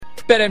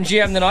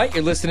BetMGM tonight.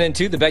 You're listening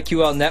to the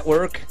BetQL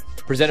Network,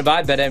 presented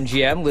by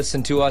BetMGM.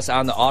 Listen to us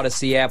on the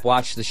Odyssey app.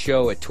 Watch the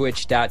show at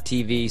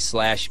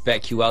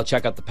twitch.tv/BetQL.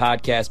 Check out the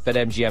podcast,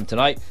 BetMGM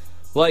tonight.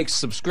 Like,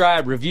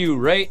 subscribe, review,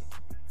 rate.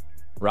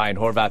 Ryan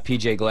Horvath,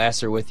 PJ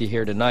Glasser with you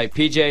here tonight.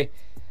 PJ,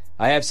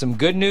 I have some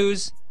good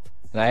news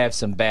and I have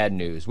some bad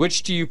news.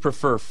 Which do you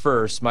prefer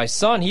first? My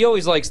son, he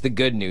always likes the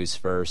good news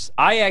first.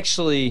 I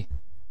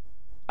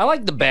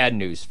like the bad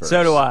news first.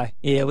 So do I.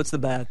 Yeah, what's the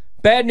bad?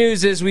 Bad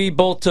news is we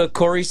both took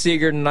Corey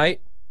Seager tonight.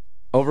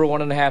 Over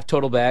 1.5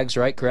 total bags,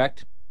 right?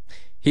 Correct?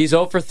 He's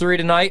 0 for 3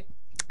 tonight.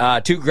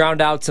 2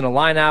 ground outs and a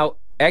line out.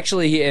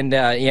 Actually, and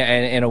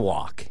a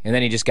walk. And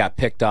then he just got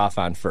picked off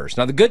on first.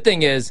 Now, the good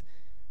thing is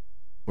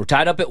we're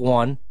tied up at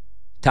 1,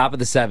 top of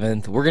the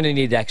 7th. We're going to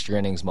need extra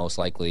innings most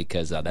likely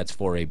because that's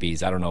 4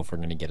 ABs. I don't know if we're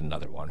going to get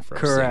another one for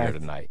Seager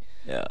tonight.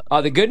 Yeah.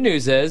 The good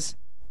news is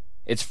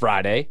it's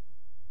Friday,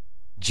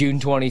 June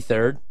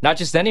 23rd. Not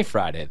just any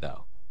Friday,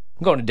 though.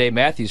 I'm going to Dave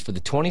Matthews for the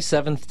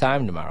 27th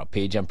time tomorrow,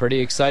 Paige. I'm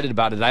pretty excited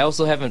about it. I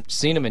also haven't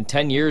seen him in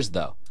 10 years,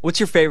 though. What's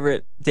your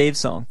favorite Dave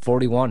song?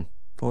 41.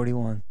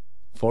 41.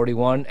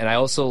 41. And I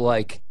also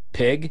like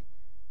Pig.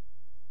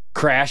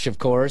 Crash, of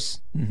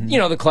course. Mm-hmm. You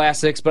know, the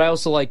classics. But I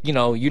also like,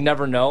 You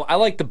Never Know. I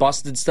like the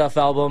Busted Stuff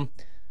album.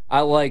 I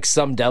like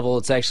Some Devil.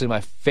 It's actually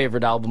my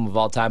favorite album of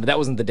all time. But that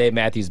wasn't the Dave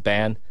Matthews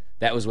Band.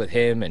 That was with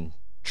him and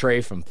Trey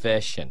from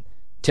Phish and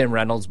Tim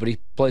Reynolds. But he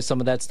plays some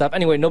of that stuff.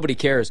 Anyway, nobody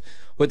cares.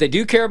 What they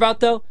do care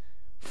about, though,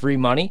 free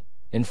money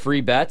and free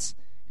bets.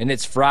 And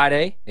it's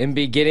Friday and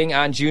beginning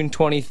on June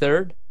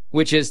 23rd,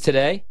 which is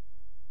today.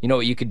 You know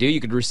what you could do? You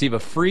could receive a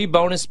free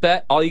bonus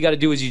bet. All you got to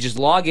do is you just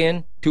log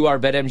in to our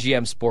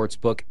BetMGM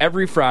Sportsbook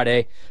every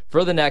Friday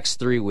for the next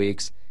 3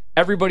 weeks.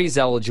 Everybody's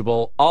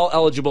eligible. All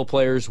eligible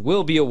players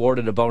will be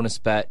awarded a bonus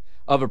bet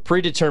of a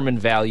predetermined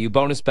value.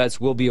 Bonus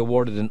bets will be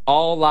awarded in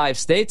all live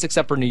states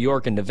except for New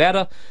York and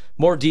Nevada.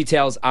 More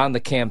details on the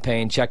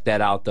campaign. Check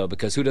that out, though,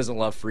 because who doesn't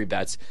love free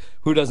bets?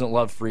 Who doesn't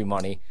love free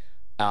money?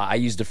 I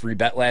used a free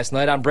bet last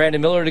night on Brandon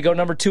Miller to go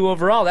number 2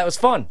 overall. That was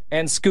fun.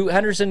 And Scoot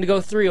Henderson to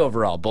go 3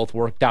 overall. Both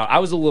worked out. I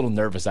was a little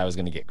nervous I was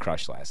going to get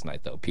crushed last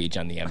night, though, Peach,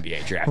 on the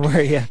NBA draft. Were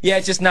you? Yeah,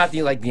 it's just not the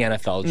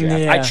NFL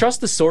draft. Yeah. I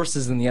trust the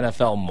sources in the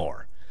NFL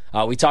more.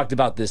 We talked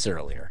about this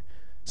earlier.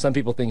 Some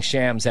people think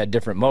Shams had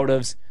different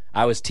motives.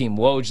 I was Team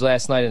Woj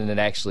last night, and it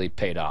actually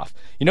paid off.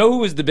 You know who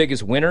was the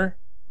biggest winner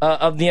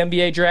of the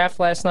NBA draft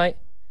last night?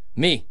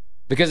 Me,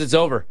 because it's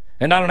over.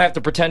 And I don't have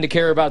to pretend to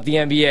care about the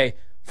NBA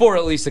for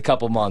at least a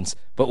couple months.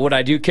 But what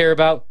I do care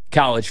about,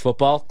 college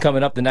football.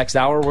 Coming up the next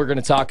hour, we're going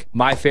to talk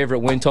my favorite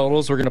win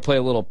totals. We're going to play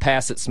a little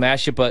Pass It,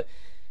 Smash It. But,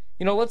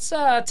 let's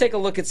take a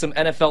look at some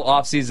NFL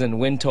offseason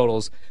win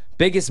totals.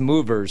 Biggest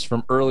movers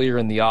from earlier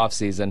in the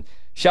offseason.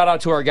 Shout out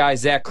to our guy,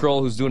 Zach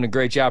Kroll, who's doing a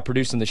great job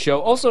producing the show.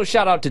 Also,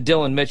 shout out to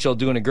Dylan Mitchell,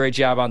 doing a great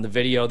job on the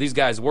video. These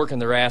guys working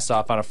their ass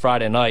off on a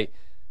Friday night.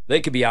 They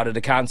could be out at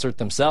a concert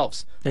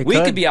themselves. We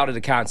could be out at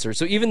a concert.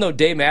 So even though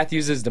Dave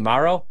Matthews is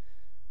tomorrow,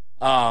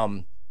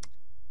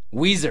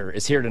 Weezer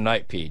is here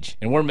tonight, Peach,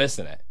 and we're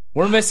missing it.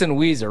 We're missing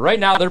Weezer. Right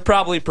now, they're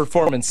probably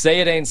performing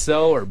Say It Ain't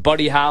So or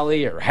Buddy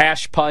Holly or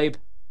Hash Pipe,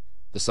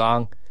 the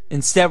song.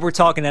 Instead, we're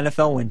talking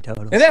NFL win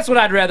totals. And that's what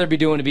I'd rather be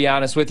doing, to be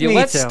honest with you. Me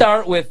Let's too.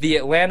 start with the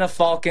Atlanta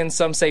Falcons.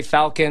 Some say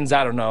Falcons.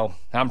 I don't know.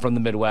 I'm from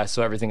the Midwest,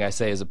 so everything I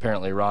say is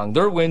apparently wrong.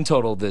 Their win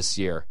total this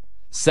year,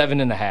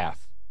 7.5.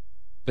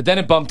 But then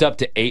it bumped up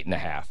to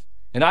 8.5.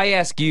 And I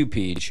ask you,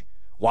 Peach,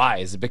 why?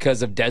 Is it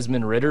because of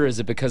Desmond Ridder? Is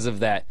it because of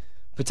that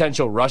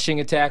potential rushing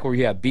attack where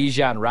you have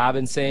Bijan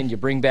Robinson, you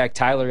bring back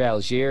Tyler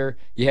Algier,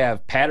 you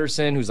have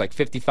Patterson, who's like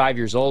 55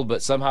 years old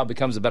but somehow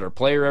becomes a better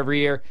player every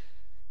year.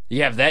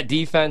 You have that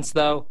defense,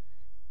 though.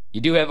 You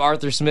do have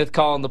Arthur Smith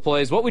calling the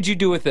plays. What would you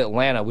do with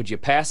Atlanta? Would you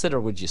pass it or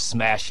would you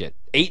smash it?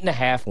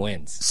 8.5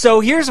 wins. So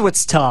here's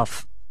what's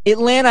tough.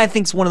 Atlanta, I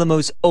think, is one of the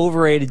most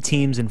overrated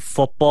teams in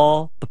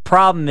football. The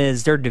problem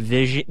is their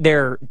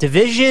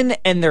division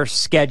and their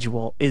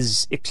schedule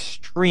is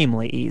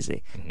extremely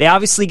easy. They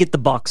obviously get the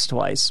Bucks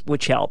twice,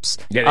 which helps.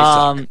 Yeah, they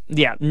suck.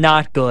 Yeah,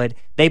 not good.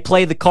 They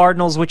play the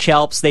Cardinals, which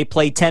helps. They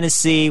play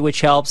Tennessee,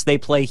 which helps. They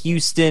play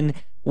Houston,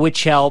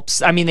 which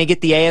helps. I mean, they get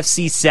the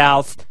AFC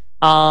South.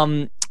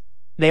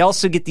 They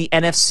also get the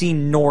NFC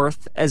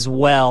North as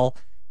well.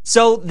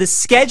 So the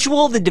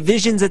schedule, the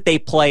divisions that they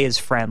play is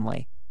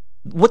friendly.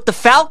 What the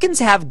Falcons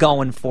have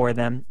going for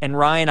them, and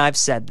Ryan, I've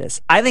said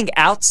this, I think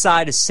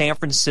outside of San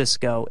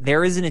Francisco,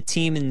 there isn't a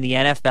team in the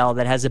NFL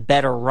that has a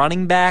better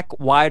running back,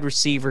 wide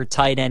receiver,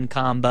 tight end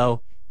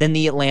combo than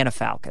the Atlanta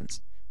Falcons.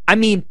 I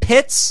mean,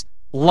 Pitts,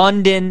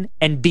 London,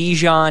 and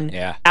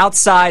Bijan,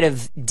 outside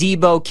of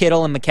Debo,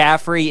 Kittle, and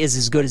McCaffrey, is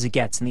as good as it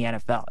gets in the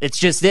NFL. It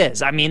just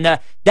is. I mean,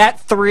 that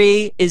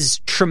three is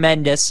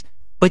tremendous,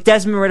 but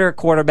Desmond Ridder at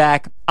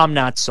quarterback, I'm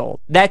not sold.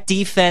 That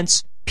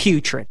defense,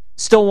 putrid.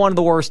 Still one of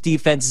the worst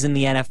defenses in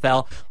the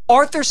NFL.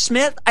 Arthur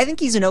Smith, I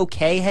think he's an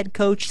okay head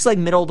coach. He's like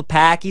middle of the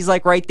pack. He's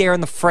like right there in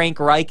the Frank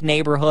Reich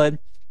neighborhood.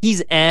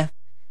 He's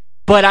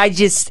But I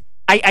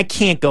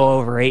can't go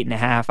over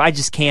 8.5. I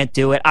just can't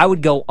do it. I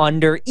would go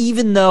under,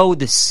 even though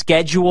the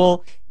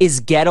schedule is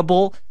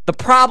gettable. The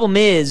problem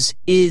is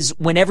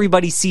when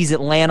everybody sees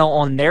Atlanta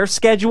on their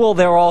schedule,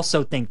 they'll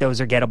also think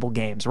those are gettable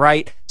games,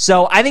 right?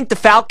 So I think the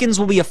Falcons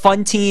will be a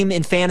fun team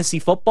in fantasy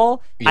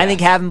football. Yeah. I think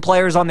having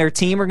players on their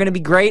team are going to be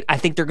great. I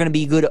think they're going to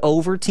be a good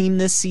over team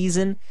this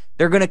season.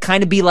 They're going to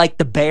kind of be like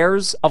the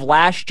Bears of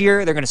last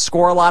year. They're going to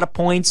score a lot of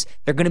points.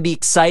 They're going to be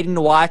exciting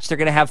to watch. They're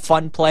going to have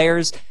fun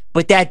players.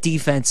 But that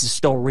defense is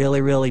still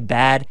really, really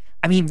bad.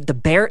 I mean,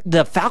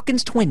 the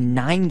Falcons to win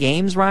 9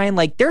 games, Ryan.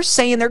 Like, they're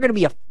saying they're going to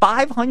be a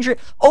 500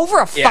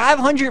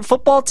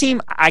 football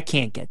team. I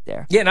can't get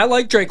there. Yeah, and I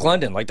like Drake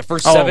London. Like the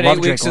first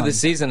 7-8 weeks of the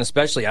season,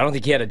 especially. I don't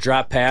think he had a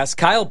drop pass.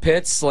 Kyle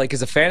Pitts, like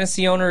as a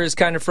fantasy owner, is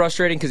kind of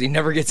frustrating because he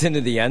never gets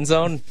into the end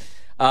zone.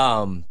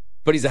 But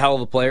he's a hell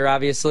of a player,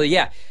 obviously.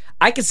 Yeah.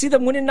 I could see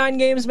them winning 9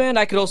 games, man.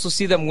 I could also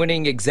see them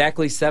winning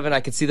exactly 7.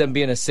 I could see them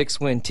being a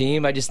 6-win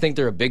team. I just think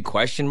they're a big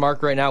question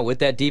mark right now with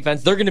that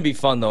defense. They're going to be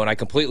fun, though, and I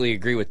completely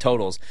agree with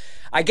totals.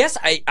 I guess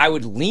I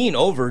would lean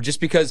over just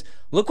because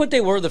look what they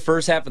were the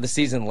first half of the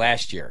season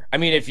last year. I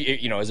mean, if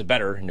you as a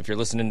bettor, and if you're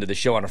listening to the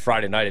show on a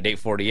Friday night at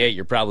 8:48,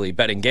 you're probably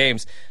betting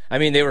games. I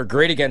mean, they were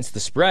great against the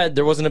spread.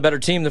 There wasn't a better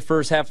team the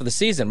first half of the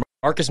season.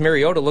 Marcus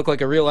Mariota looked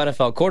like a real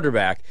NFL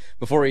quarterback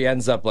before he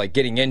ends up like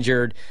getting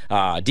injured.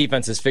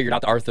 Defenses figured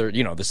out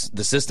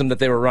the system that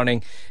they were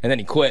running, and then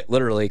he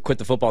literally quit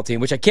the football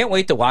team, which I can't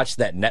wait to watch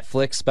that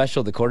Netflix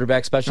special, the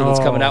quarterback special that's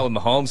coming out with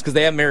Mahomes, because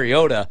they have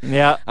Mariota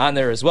on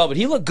there as well. But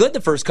he looked good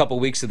the first couple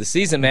weeks of the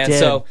season, man.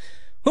 So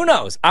who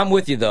knows? I'm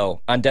with you,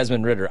 though, on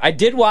Desmond Ridder. I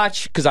did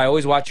watch, because I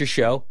always watch your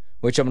show,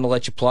 which I'm going to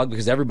let you plug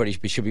because everybody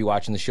should be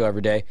watching the show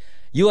every day.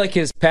 You like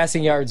his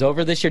passing yards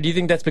over this year. Do you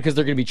think that's because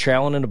they're going to be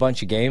trailing in a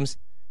bunch of games?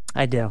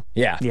 I do.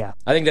 Yeah.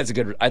 I think that's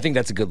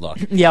a good look.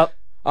 Yep.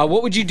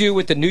 What would you do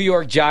with the New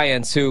York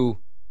Giants, who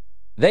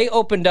they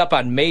opened up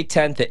on May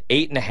 10th at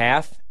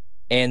 8.5,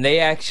 and they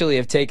actually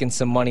have taken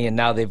some money, and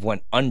now they've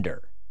went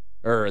under,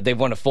 or they've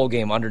won a full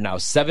game under now.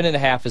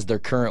 7.5 is their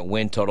current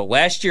win total.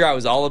 Last year, I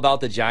was all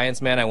about the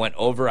Giants, man. I went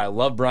over. I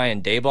love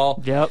Brian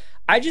Daboll. Yep.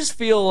 I just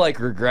feel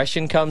like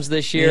regression comes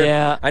this year.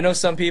 Yeah. I know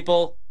some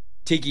people,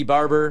 Tiki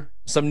Barber,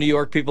 some New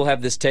York people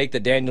have this take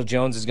that Daniel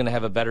Jones is going to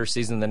have a better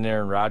season than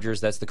Aaron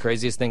Rodgers. That's the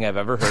craziest thing I've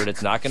ever heard.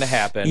 It's not going to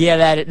happen.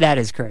 Yeah, that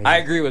is crazy. I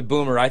agree with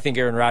Boomer. I think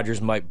Aaron Rodgers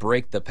might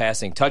break the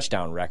passing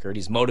touchdown record.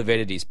 He's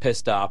motivated. He's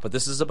pissed off. But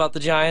this is about the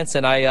Giants,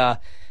 and I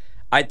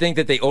think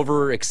that they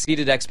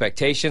over-exceeded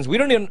expectations. We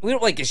don't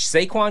like, is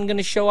Saquon going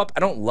to show up? I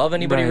don't love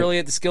anybody really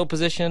at the skill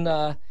position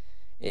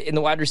in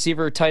the wide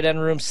receiver tight end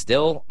room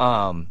still.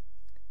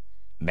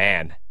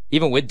 Man.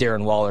 Even with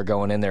Darren Waller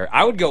going in there,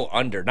 I would go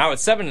under. Now at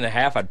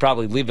 7.5, I'd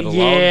probably leave it alone.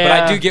 Yeah.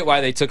 But I do get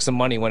why they took some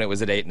money when it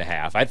was at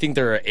 8.5. I think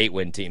they're an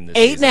 8-win team this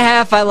 8.5, season.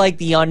 I like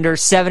the under.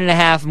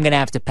 7.5, I'm going to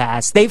have to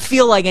pass. They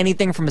feel like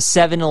anything from a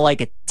 7 to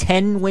like a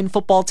 10-win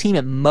football team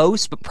at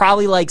most, but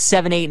probably like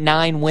 7, 8,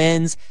 9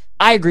 wins.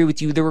 I agree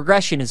with you. The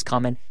regression is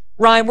coming.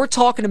 Ryan, we're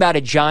talking about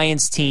a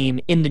Giants team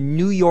in the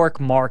New York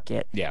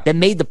market that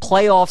made the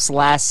playoffs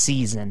last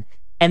season,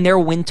 and their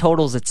win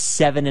total's at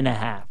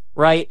 7.5.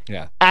 Right?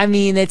 Yeah. I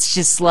mean, it's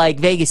just like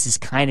Vegas is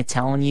kind of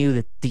telling you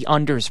that the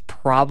under is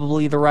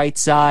probably the right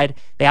side.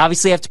 They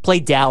obviously have to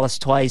play Dallas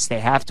twice. They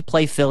have to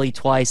play Philly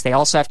twice. They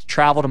also have to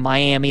travel to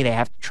Miami. They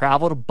have to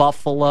travel to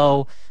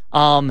Buffalo.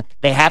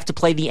 They have to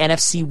play the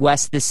NFC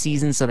West this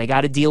season, so they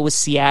got to deal with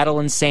Seattle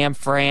and San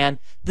Fran.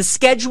 The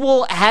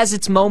schedule has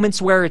its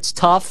moments where it's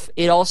tough.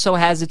 It also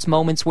has its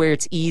moments where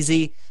it's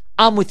easy.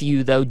 I'm with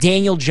you, though.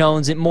 Daniel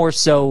Jones, it more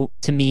so,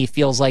 to me,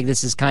 feels like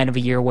this is kind of a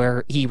year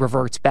where he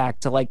reverts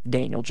back to, like,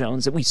 Daniel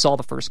Jones that we saw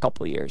the first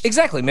couple of years.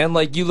 Exactly, man.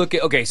 Like, you look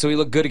at, okay, so he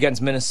looked good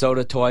against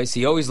Minnesota twice.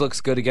 He always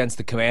looks good against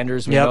the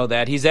Commanders. We know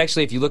that. He's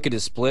actually, if you look at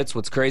his splits,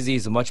 what's crazy,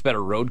 he's a much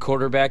better road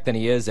quarterback than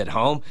he is at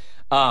home.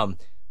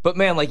 But,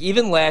 man, like,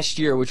 even last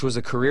year, which was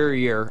a career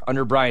year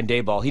under Brian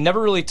Daboll, he never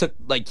really took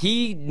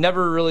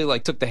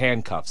the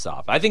handcuffs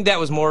off. I think that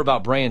was more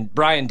about Brian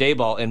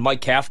Daboll and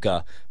Mike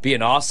Kafka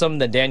being awesome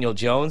than Daniel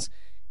Jones.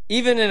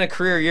 Even in a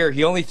career year,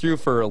 he only threw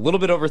for a little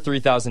bit over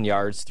 3,000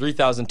 yards,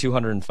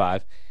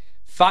 3,205,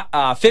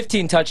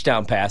 15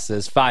 touchdown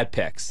passes, 5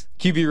 picks,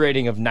 QB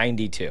rating of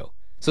 92.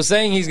 So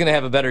saying he's going to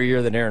have a better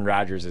year than Aaron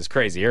Rodgers is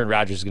crazy. Aaron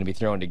Rodgers is going to be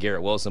throwing to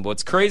Garrett Wilson. But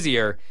what's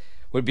crazier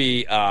would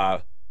be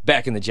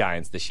back in the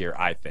Giants this year,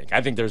 I think. I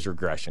think there's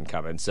regression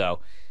coming. So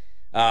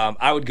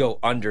I would go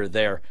under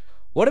there.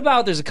 What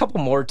about, there's a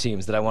couple more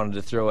teams that I wanted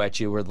to throw at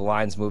you where the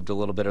lines moved a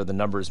little bit or the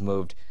numbers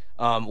moved.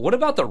 What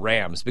about the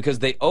Rams? Because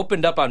they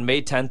opened up on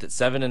May 10th at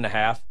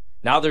 7.5.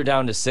 Now they're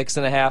down to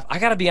 6.5. I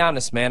got to be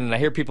honest, man, and I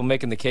hear people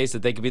making the case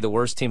that they could be the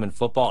worst team in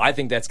football. I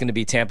think that's going to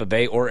be Tampa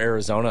Bay or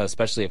Arizona,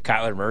 especially if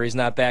Kyler Murray's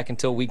not back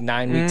until week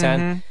 9, week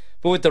 10.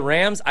 But with the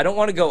Rams, I don't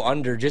want to go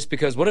under just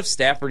because what if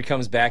Stafford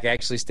comes back,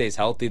 actually stays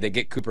healthy, they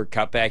get Cooper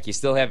Kupp back, you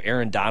still have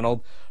Aaron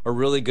Donald, a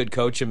really good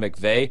coach in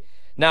McVay.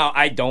 Now,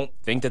 I don't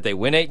think that they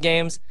win 8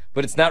 games,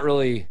 but it's not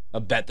really a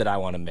bet that I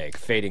want to make,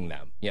 fading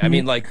them. Yeah, I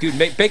mean, like, dude,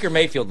 Baker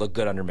Mayfield looked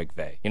good under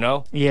McVay, you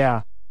know?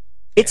 Yeah.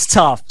 It's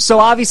tough. So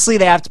obviously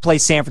they have to play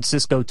San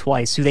Francisco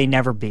twice, who they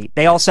never beat.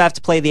 They also have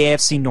to play the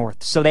AFC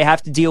North. So they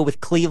have to deal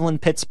with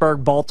Cleveland,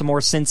 Pittsburgh,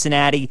 Baltimore,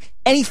 Cincinnati.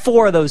 Any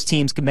four of those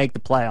teams can make the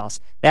playoffs.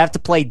 They have to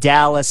play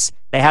Dallas.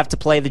 They have to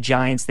play the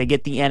Giants. They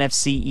get the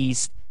NFC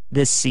East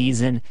this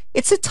season.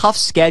 It's a tough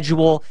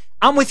schedule.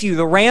 I'm with you.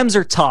 The Rams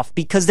are tough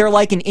because they're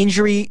like an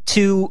injury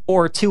two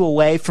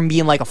away from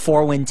being like a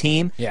 4-win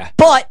team. Yeah.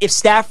 But if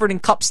Stafford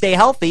and Kupp stay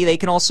healthy, they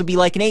can also be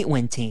like an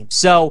 8-win team.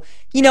 So,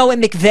 and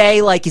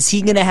McVay, like, is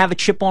he going to have a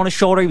chip on his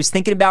shoulder? He was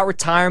thinking about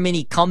retirement.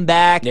 He come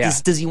back. Yeah.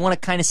 Does he want to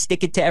kind of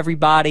stick it to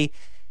everybody?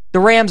 The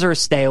Rams are a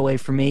stay away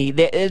for me.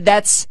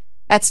 That's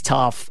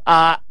tough.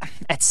 At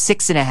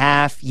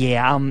 6.5,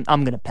 yeah, I'm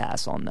going to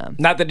pass on them.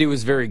 Not that he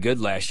was very good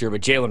last year,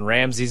 but Jalen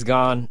Ramsey's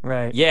gone.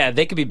 Right. Yeah,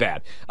 they could be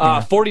bad.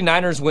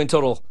 49ers win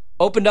total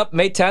opened up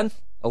May 10th,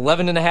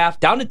 11.5,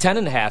 down to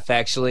 10.5,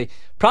 actually.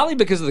 Probably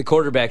because of the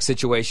quarterback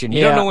situation.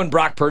 You don't know when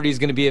Brock Purdy is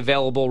going to be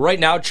available. Right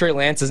now, Trey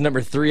Lance is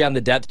number 3 on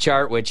the depth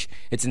chart, which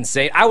it's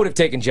insane. I would have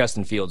taken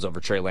Justin Fields over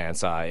Trey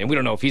Lance, and we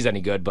don't know if he's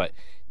any good, but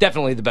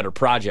definitely the better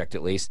project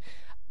at least.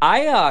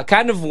 I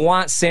kind of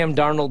want Sam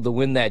Darnold to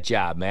win that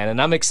job, man,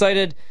 and I'm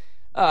excited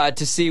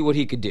to see what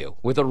he could do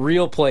with a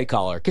real play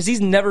caller because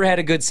he's never had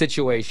a good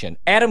situation.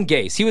 Adam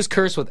Gase, he was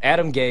cursed with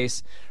Adam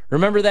Gase.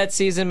 Remember that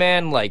season,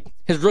 man? Like,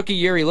 his rookie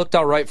year, he looked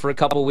all right for a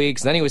couple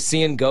weeks. Then he was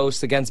seeing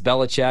ghosts against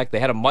Belichick. They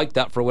had him mic'd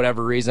up for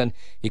whatever reason.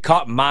 He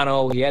caught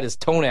mono. He had his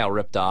toenail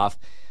ripped off.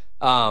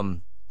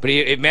 But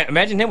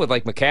imagine him with,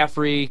 like,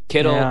 McCaffrey,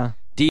 Kittle,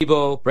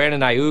 Debo, Brandon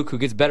Ayuk, who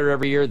gets better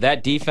every year.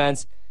 That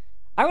defense.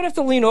 I would have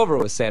to lean over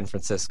with San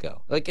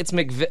Francisco. Like, it's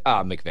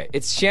McVay.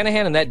 It's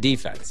Shanahan and that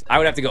defense. I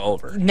would have to go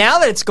over. Now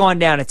that it's gone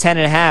down to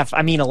 10.5,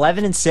 I mean,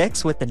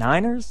 11-6 with the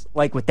Niners,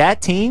 like with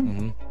that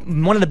team,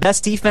 one of the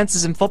best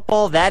defenses in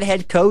football, that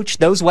head coach,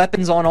 those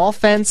weapons on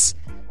offense,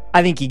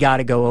 I think you got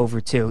to go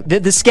over too.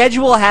 The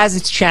schedule has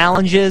its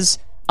challenges,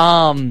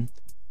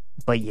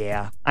 but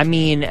yeah, I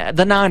mean,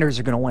 the Niners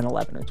are going to win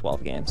 11 or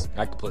 12 games.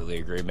 I completely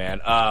agree, man.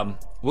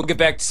 We'll get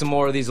back to some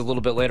more of these a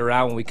little bit later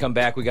on. When we come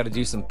back, we got to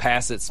do some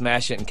pass it,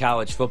 smash it in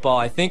college football.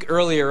 I think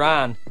earlier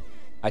on,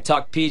 I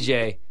talked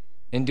PJ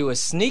into a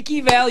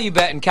sneaky value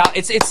bet in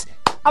college.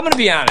 I'm going to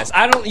be honest.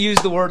 I don't use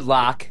the word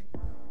lock.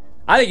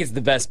 I think it's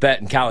the best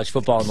bet in college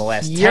football in the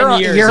last 10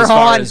 years as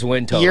far as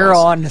win totals. You're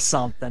on to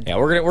something. Yeah,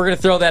 we're gonna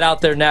throw that out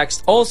there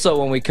next. Also,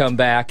 when we come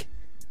back,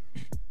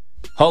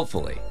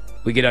 hopefully,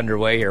 we get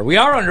underway here. We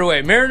are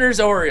underway. Mariners,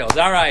 Orioles.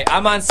 All right,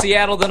 I'm on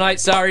Seattle tonight.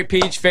 Sorry,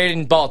 Peach,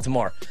 fading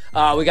Baltimore.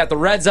 We got the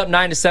Reds up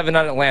 9-7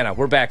 on Atlanta.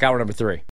 We're back, hour number 3.